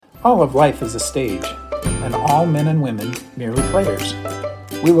All of life is a stage, and all men and women merely players.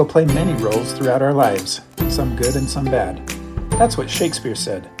 We will play many roles throughout our lives, some good and some bad. That's what Shakespeare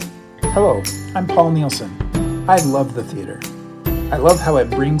said. Hello, I'm Paul Nielsen. I love the theater. I love how it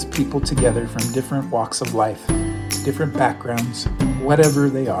brings people together from different walks of life, different backgrounds,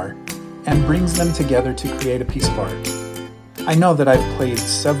 whatever they are, and brings them together to create a piece of art. I know that I've played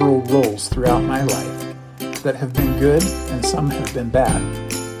several roles throughout my life that have been good and some have been bad.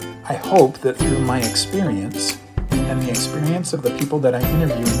 I hope that through my experience and the experience of the people that I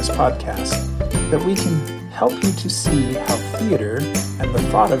interview in this podcast, that we can help you to see how theater and the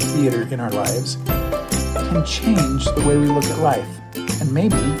thought of theater in our lives can change the way we look at life. And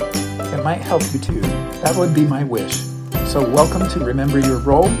maybe it might help you too. That would be my wish. So welcome to Remember Your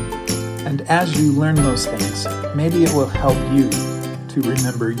Role. And as you learn those things, maybe it will help you to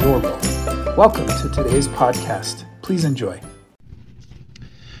remember your role. Welcome to today's podcast. Please enjoy.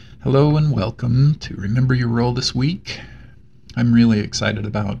 Hello and welcome to Remember Your Role this week. I'm really excited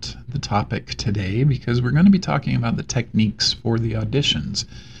about the topic today because we're going to be talking about the techniques for the auditions.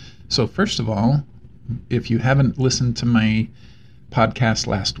 So first of all, if you haven't listened to my podcast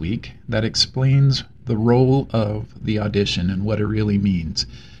last week, that explains the role of the audition and what it really means.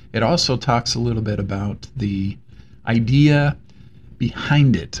 It also talks a little bit about the idea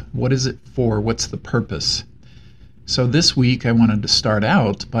behind it. What is it for? What's the purpose? So this week I wanted to start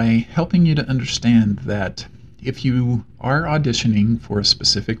out by helping you to understand that if you are auditioning for a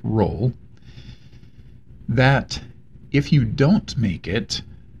specific role, that if you don't make it,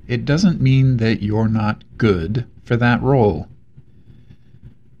 it doesn't mean that you're not good for that role.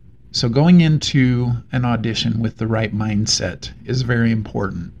 So going into an audition with the right mindset is very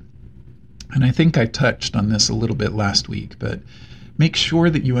important. And I think I touched on this a little bit last week, but make sure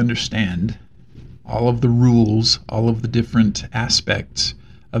that you understand all of the rules, all of the different aspects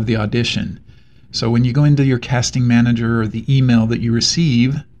of the audition. So when you go into your casting manager or the email that you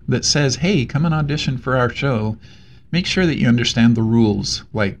receive that says, hey, come and audition for our show, make sure that you understand the rules.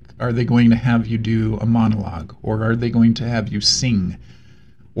 Like, are they going to have you do a monologue? Or are they going to have you sing?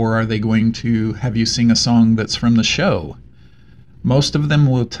 Or are they going to have you sing a song that's from the show? Most of them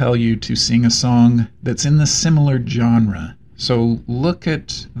will tell you to sing a song that's in the similar genre. So look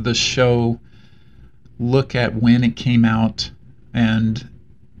at the show, look at when it came out, and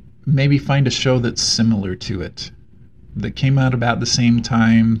maybe find a show that's similar to it, that came out about the same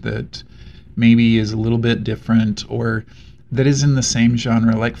time, that maybe is a little bit different, or that is in the same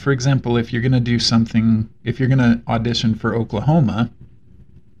genre. Like, for example, if you're going to do something, if you're going to audition for Oklahoma,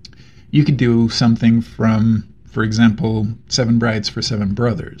 you could do something from, for example, Seven Brides for Seven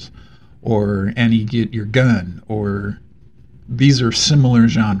Brothers, or Annie Get Your Gun, or these are similar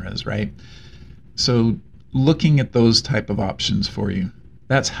genres, right? So looking at those type of options for you,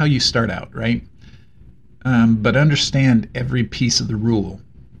 that's how you start out, right? But understand every piece of the rule,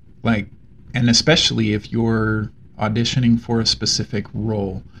 and especially if you're auditioning for a specific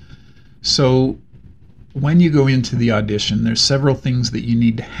role. So when you go into the audition, there's several things that you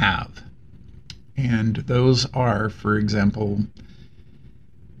need to have. And those are, for example,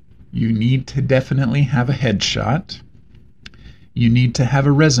 you need to definitely have a headshot. You need to have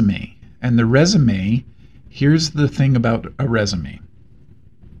a resume. And the resume, here's the thing about a resume.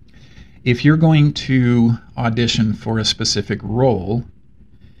 If you're going to audition for a specific role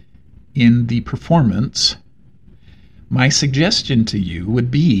in the performance, my suggestion to you would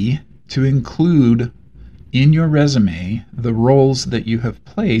be to include in your resume the roles that you have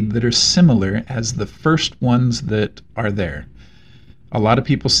played that are similar as the first ones that are there. A lot of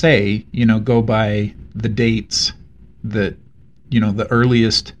people say, go by the dates that, the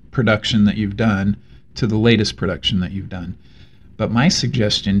earliest production that you've done to the latest production that you've done. But my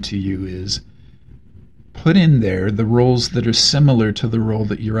suggestion to you is put in there the roles that are similar to the role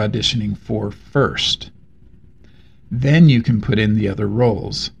that you're auditioning for first. Then you can put in the other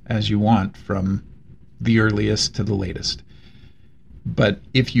roles as you want from the earliest to the latest. But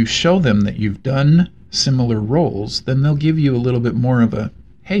if you show them that you've done similar roles, then they'll give you a little bit more of a,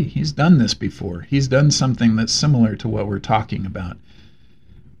 hey, he's done this before. He's done something that's similar to what we're talking about.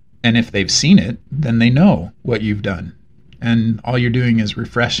 And if they've seen it, then they know what you've done. And all you're doing is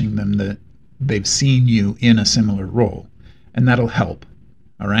refreshing them that they've seen you in a similar role. And that'll help.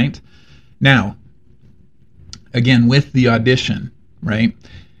 All right? Now, again, with the audition, right?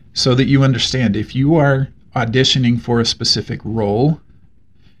 So that you understand, if you are auditioning for a specific role,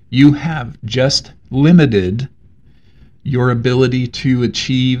 you have just limited your ability to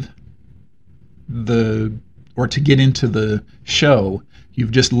achieve or to get into the show.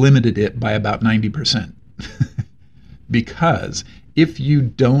 You've just limited it by about 90%. Because If you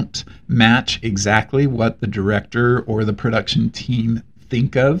don't match exactly what the director or the production team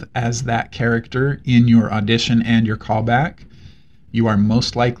think of as that character in your audition and your callback, you are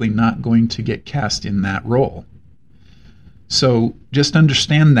most likely not going to get cast in that role. So just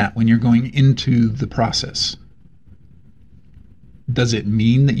understand that when you're going into the process. Does it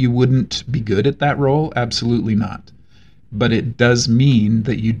mean that you wouldn't be good at that role? Absolutely not. But it does mean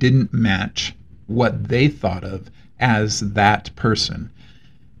that you didn't match what they thought of as that person.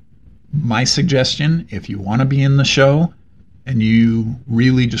 My suggestion, if you want to be in the show and you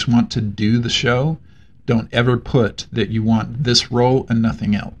really just want to do the show, don't ever put that you want this role and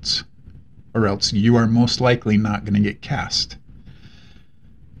nothing else, or else you are most likely not going to get cast.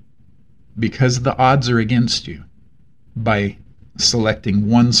 Because the odds are against you by selecting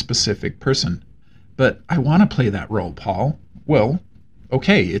one specific person. But I want to play that role, Paul. Well,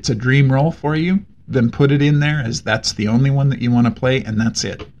 okay, it's a dream role for you. Then put it in there as that's the only one that you want to play, and that's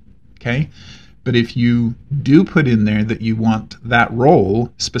it. Okay? But if you do put in there that you want that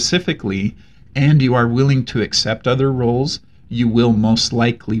role specifically, and you are willing to accept other roles, you will most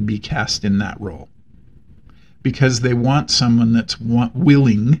likely be cast in that role. Because they want someone that's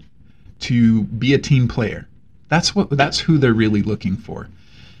willing to be a team player. That's who they're really looking for.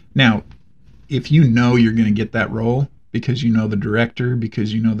 Now, if you know you're going to get that role because you know the director,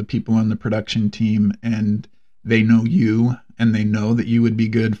 because you know the people on the production team, and they know you, and they know that you would be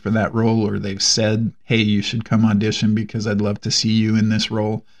good for that role, or they've said, hey, you should come audition because I'd love to see you in this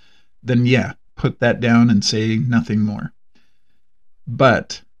role, then yeah, put that down and say nothing more.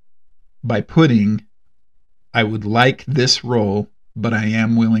 But by putting, I would like this role, but I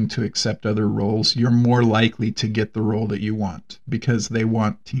am willing to accept other roles, you're more likely to get the role that you want because they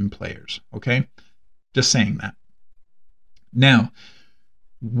want team players, okay? Just saying that. Now,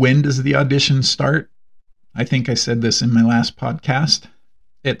 when does the audition start? I think I said this in my last podcast.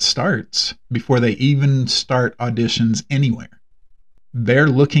 It starts before they even start auditions anywhere. They're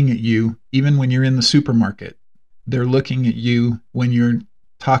looking at you even when you're in the supermarket. They're looking at you when you're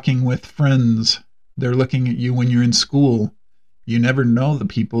talking with friends. They're looking at you when you're in school. You never know the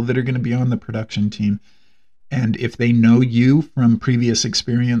people that are going to be on the production team. And if they know you from previous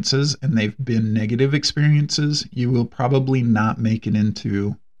experiences and they've been negative experiences, you will probably not make it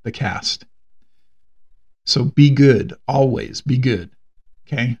into the cast. So be good. Always be good.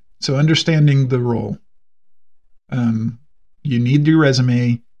 Okay? So understanding the role. You need your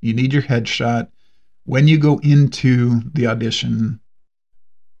resume. You need your headshot. When you go into the audition,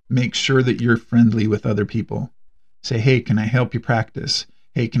 make sure that you're friendly with other people. Say, hey, can I help you practice?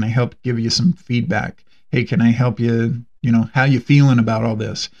 Hey, can I help give you some feedback? Hey, can I help you, how you feeling about all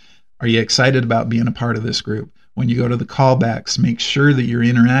this? Are you excited about being a part of this group? When you go to the callbacks, make sure that you're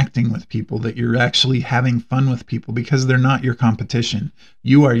interacting with people, that you're actually having fun with people, because they're not your competition.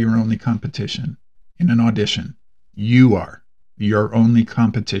 You are your only competition in an audition. You are your only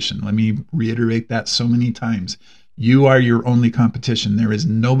competition. Let me reiterate that so many times. You are your only competition. There is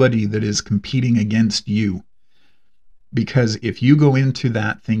nobody that is competing against you. Because if you go into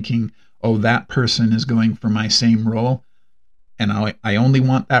that thinking, oh, that person is going for my same role, and I only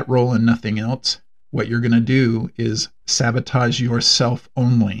want that role and nothing else, what you're going to do is sabotage yourself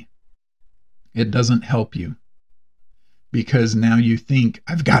only. It doesn't help you. Because now you think,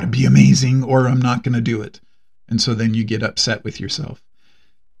 I've got to be amazing or I'm not going to do it. And so then you get upset with yourself.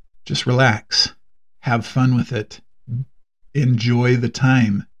 Just relax. Have fun with it. Enjoy the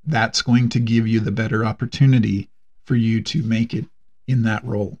time. That's going to give you the better opportunity for you to make it in that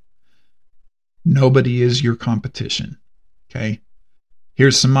role. Nobody is your competition. Okay?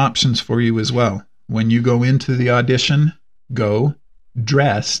 Here's some options for you as well. When you go into the audition, go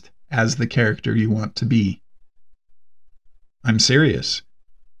dressed as the character you want to be. I'm serious.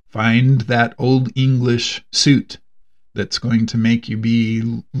 Find that old English suit that's going to make you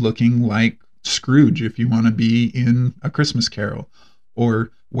be looking like Scrooge if you want to be in A Christmas Carol,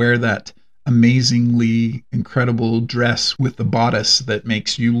 or wear that amazingly incredible dress with the bodice that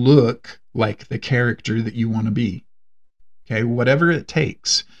makes you look like the character that you want to be. Okay, whatever it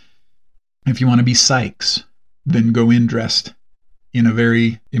takes. If you want to be Sykes, then go in dressed in a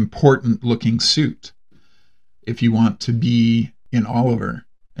very important looking suit. If you want to be in Oliver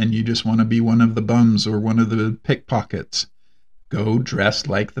and you just want to be one of the bums or one of the pickpockets, go dressed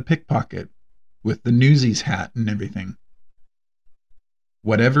like the pickpocket with the Newsies hat and everything.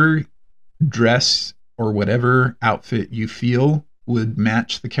 Whatever dress or whatever outfit you feel would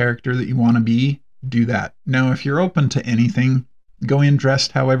match the character that you want to be, do that. Now, if you're open to anything, go in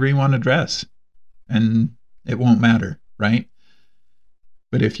dressed however you want to dress, and it won't matter, right?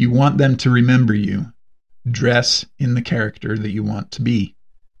 But if you want them to remember you, Dress in the character that you want to be.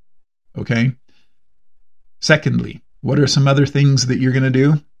 Okay? Secondly, what are some other things that you're going to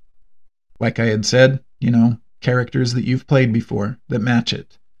do? Like I had said, characters that you've played before that match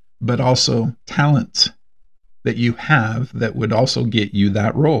it, but also talents that you have that would also get you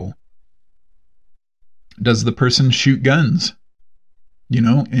that role. Does the person shoot guns?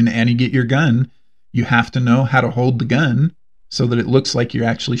 In Annie Get Your Gun, you have to know how to hold the gun so that it looks like you're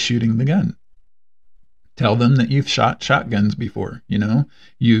actually shooting the gun. Tell them that you've shot shotguns before,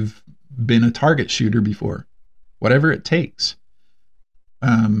 you've been a target shooter before, whatever it takes.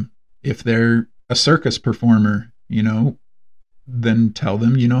 If they're a circus performer, then tell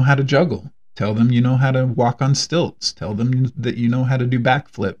them you know how to juggle. Tell them you know how to walk on stilts. Tell them that you know how to do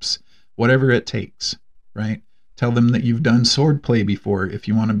backflips, whatever it takes, right? Tell them that you've done sword play before if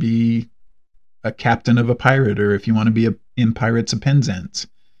you want to be a captain of a pirate or if you want to be in Pirates of Penzance.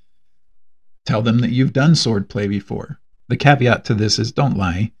 Tell them that you've done sword play before. The caveat to this is don't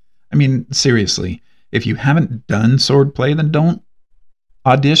lie. I mean, seriously, if you haven't done sword play, then don't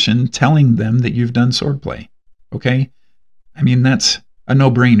audition telling them that you've done sword play. Okay? I mean, that's a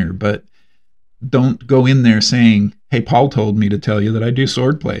no-brainer, but don't go in there saying, hey, Paul told me to tell you that I do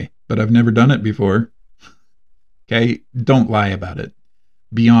sword play, but I've never done it before. Okay? Don't lie about it.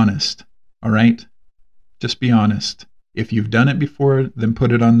 Be honest. All right? Just be honest. If you've done it before, then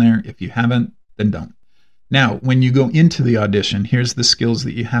put it on there. If you haven't, then don't. Now, when you go into the audition, here's the skills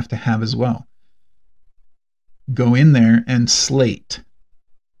that you have to have as well. Go in there and slate.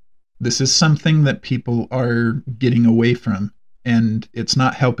 This is something that people are getting away from, and it's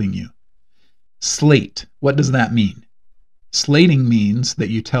not helping you. Slate. What does that mean? Slating means that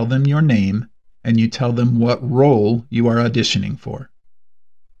you tell them your name and you tell them what role you are auditioning for.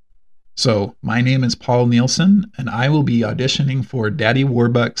 So, my name is Paul Nielsen, and I will be auditioning for Daddy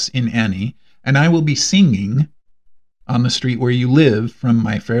Warbucks in Annie, and I will be singing On the Street Where You Live from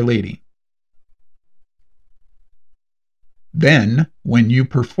My Fair Lady. Then, when you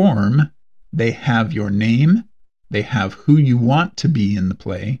perform, they have your name, they have who you want to be in the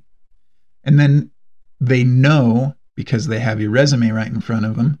play, and then they know, because they have your resume right in front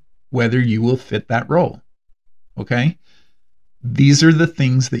of them, whether you will fit that role. Okay? These are the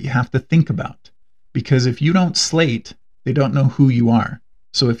things that you have to think about. Because if you don't slate, they don't know who you are.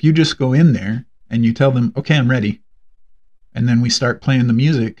 So if you just go in there and you tell them, okay, I'm ready, and then we start playing the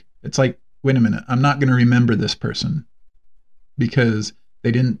music, it's like, wait a minute, I'm not going to remember this person because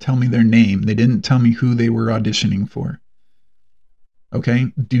they didn't tell me their name. They didn't tell me who they were auditioning for. Okay,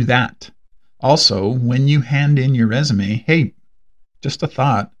 do that. Also, when you hand in your resume, hey, just a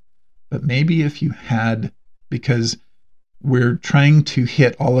thought, but maybe if you had, because we're trying to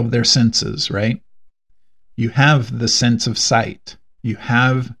hit all of their senses, right? You have the sense of sight. You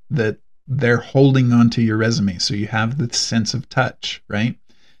have that they're holding onto your resume. So you have the sense of touch, right?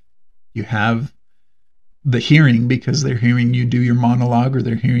 You have the hearing because they're hearing you do your monologue or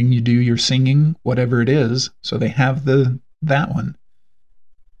they're hearing you do your singing, whatever it is. So they have that one.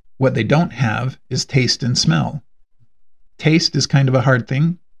 What they don't have is taste and smell. Taste is kind of a hard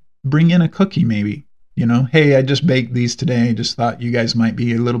thing. Bring in a cookie maybe. Hey, I just baked these today. I just thought you guys might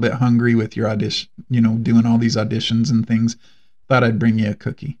be a little bit hungry with your audition, doing all these auditions and things. Thought I'd bring you a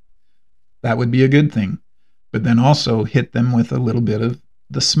cookie. That would be a good thing. But then also hit them with a little bit of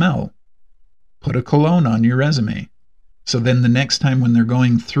the smell. Put a cologne on your resume. So then the next time when they're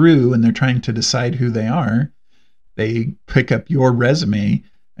going through and they're trying to decide who they are, they pick up your resume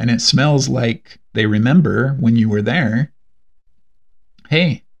and it smells like they remember when you were there.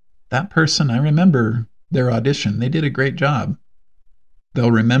 Hey, that person, I remember their audition. They did a great job.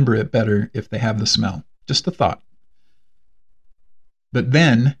 They'll remember it better if they have the smell. Just a thought. But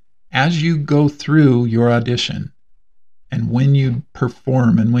then, as you go through your audition, and when you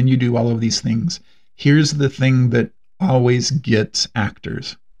perform and when you do all of these things, here's the thing that always gets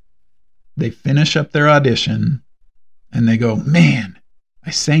actors. They finish up their audition, and they go, man,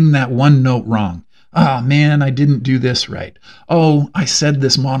 I sang that one note wrong. Oh, man, I didn't do this right. Oh, I said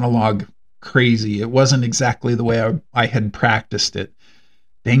this monologue crazy. It wasn't exactly the way I had practiced it.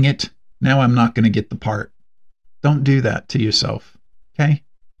 Dang it. Now I'm not going to get the part. Don't do that to yourself. Okay?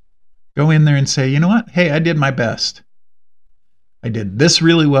 Go in there and say, you know what? Hey, I did my best. I did this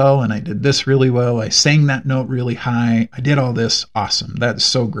really well, and I did this really well. I sang that note really high. I did all this. Awesome. That's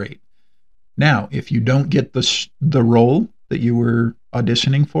so great. Now, if you don't get the role that you were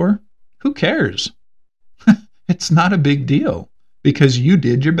auditioning for, who cares? It's not a big deal because you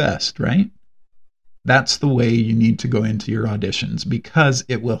did your best, right? That's the way you need to go into your auditions because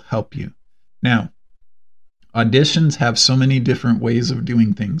it will help you. Now, auditions have so many different ways of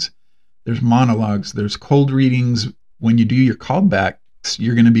doing things. there's monologues, there's cold readings. When you do your callbacks,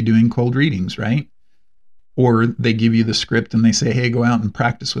 you're going to be doing cold readings, right? Or they give you the script and they say, hey, go out and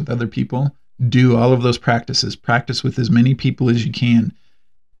practice with other people. Do all of those practices. Practice with as many people as you can.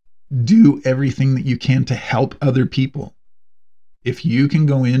 Do everything that you can to help other people. If you can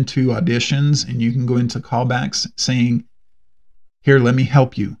go into auditions and you can go into callbacks saying, here, let me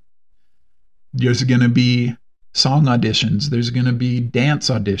help you. There's going to be song auditions. There's going to be dance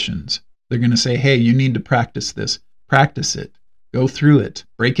auditions. They're going to say, hey, you need to practice this. Practice it. Go through it.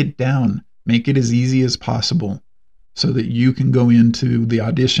 Break it down. Make it as easy as possible so that you can go into the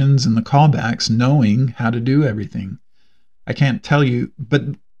auditions and the callbacks knowing how to do everything. I can't tell you, but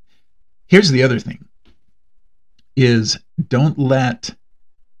here's the other thing, is don't let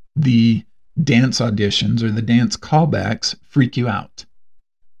the dance auditions or the dance callbacks freak you out.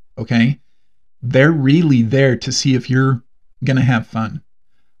 Okay? They're really there to see if you're going to have fun.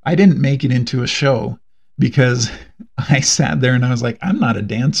 I didn't make it into a show because I sat there and I was like, I'm not a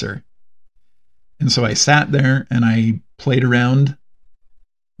dancer. And so I sat there and I played around.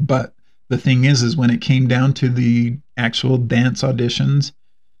 But the thing is when it came down to the actual dance auditions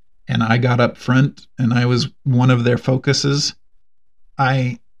and I got up front and I was one of their focuses,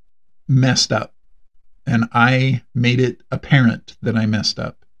 I messed up. And I made it apparent that I messed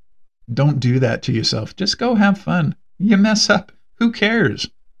up. Don't do that to yourself. Just go have fun. You mess up. Who cares?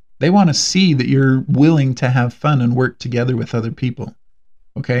 They want to see that you're willing to have fun and work together with other people.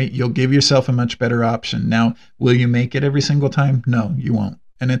 Okay? You'll give yourself a much better option. Now, will you make it every single time? No, you won't.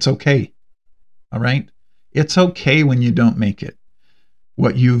 And it's okay. All right? It's okay when you don't make it.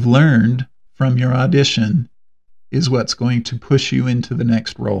 What you've learned from your audition is what's going to push you into the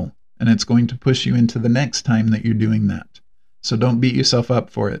next role. And it's going to push you into the next time that you're doing that. So don't beat yourself up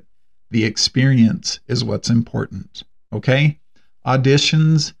for it. The experience is what's important. Okay?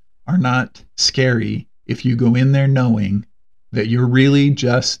 Auditions are not scary if you go in there knowing that you're really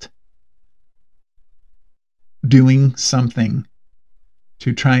just doing something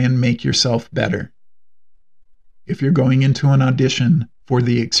to try and make yourself better. If you're going into an audition for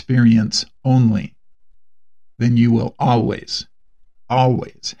the experience only, then you will always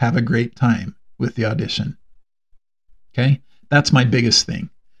have a great time with the audition. Okay? That's my biggest thing.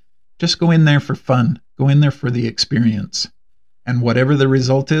 Just go in there for fun. Go in there for the experience. And whatever the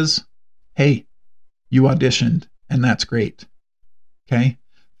result is, hey, you auditioned, and that's great. Okay?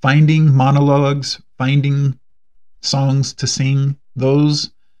 Finding monologues, finding songs to sing,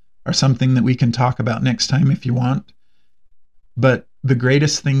 those are something that we can talk about next time if you want. But the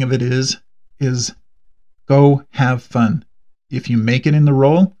greatest thing of it is go have fun. If you make it in the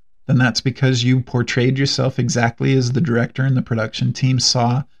role, then that's because you portrayed yourself exactly as the director and the production team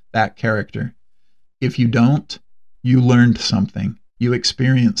saw that character. If you don't, you learned something. You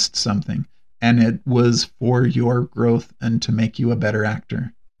experienced something. And it was for your growth and to make you a better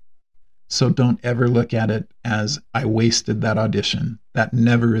actor. So don't ever look at it as I wasted that audition. That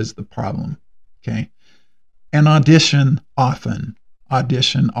never is the problem. Okay? And audition often.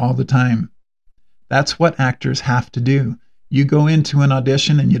 Audition all the time. That's what actors have to do. You go into an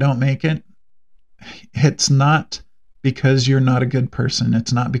audition and you don't make it, it's not because you're not a good person.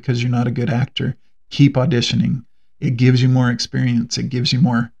 It's not because you're not a good actor. Keep auditioning. It gives you more experience. It gives you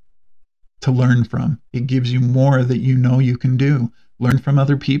more to learn from. It gives you more that you know you can do. Learn from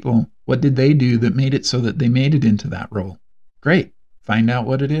other people. What did they do that made it so that they made it into that role? Great. Find out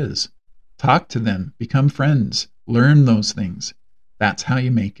what it is. Talk to them. Become friends. Learn those things. That's how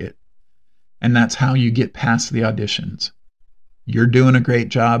you make it. And that's how you get past the auditions. You're doing a great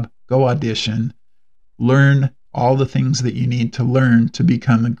job. Go audition. Learn all the things that you need to learn to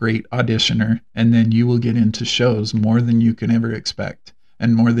become a great auditioner, and then you will get into shows more than you can ever expect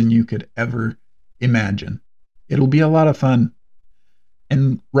and more than you could ever imagine. It'll be a lot of fun.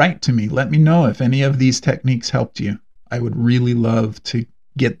 And write to me. Let me know if any of these techniques helped you. I would really love to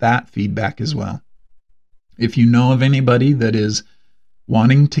get that feedback as well. If you know of anybody that is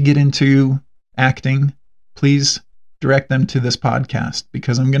wanting to get into acting, please direct them to this podcast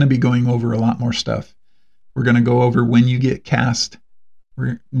because I'm going to be going over a lot more stuff. We're going to go over when you get cast.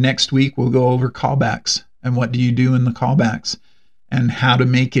 Next week, we'll go over callbacks and what do you do in the callbacks and how to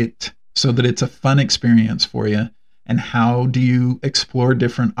make it so that it's a fun experience for you, and how do you explore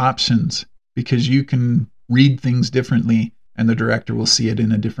different options because you can read things differently and the director will see it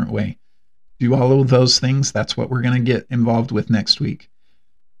in a different way. Do all of those things. That's what we're going to get involved with next week.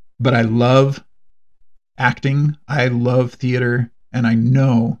 But I love acting. I love theater, and I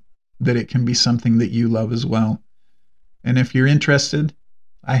know that it can be something that you love as well. And if you're interested,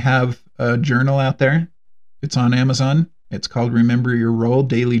 I have a journal out there. It's on Amazon. It's called Remember Your Role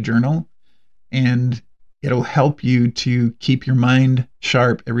Daily Journal. and it'll help you to keep your mind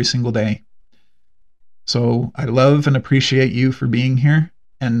sharp every single day. So I love and appreciate you for being here,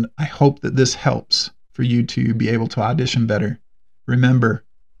 and I hope that this helps for you to be able to audition better. Remember,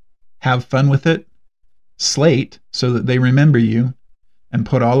 have fun with it, slate so that they remember you, and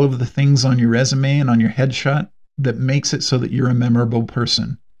put all of the things on your resume and on your headshot that makes it so that you're a memorable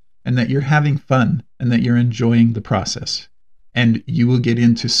person and that you're having fun and that you're enjoying the process. And you will get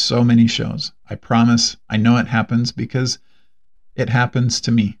into so many shows. I promise. I know it happens because it happens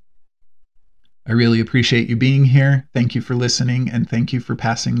to me. I really appreciate you being here. Thank you for listening, and thank you for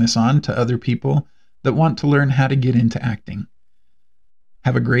passing this on to other people that want to learn how to get into acting.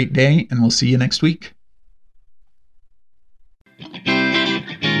 Have a great day, and we'll see you next week.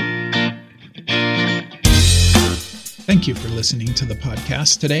 Thank you for listening to the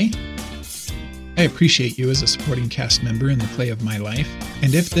podcast today. I appreciate you as a supporting cast member in the play of my life,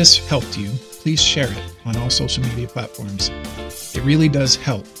 and if this helped you, please share it on all social media platforms. It really does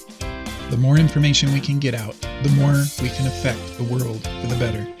help. The more information we can get out, the more we can affect the world for the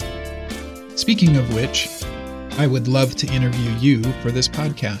better. Speaking of which, I would love to interview you for this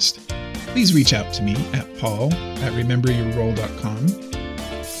podcast. Please reach out to me at paul@rememberyourrole.com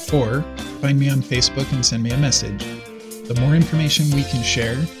or find me on Facebook and send me a message. The more information we can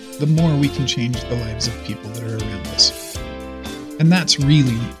share, the more we can change the lives of people that are around us. And that's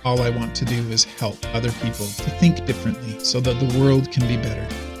really all I want to do, is help other people to think differently so that the world can be better.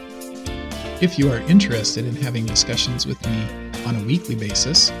 If you are interested in having discussions with me on a weekly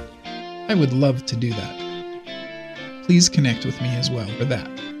basis, I would love to do that. Please connect with me as well for that.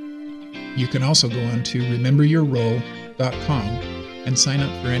 You can also go on to rememberyourrole.com and sign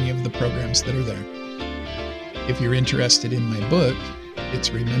up for any of the programs that are there. If you're interested in my book,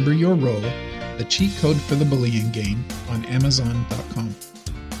 it's Remember Your Role, The Cheat Code for the Bullying Game on Amazon.com.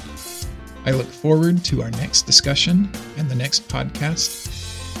 I look forward to our next discussion and the next podcast,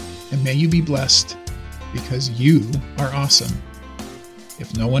 and may you be blessed because you are awesome.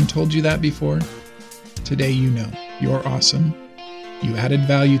 If no one told you that before, today you know you're awesome. You added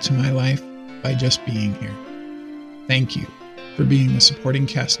value to my life by just being here. Thank you for being a supporting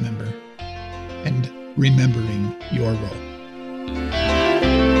cast member and remembering your role.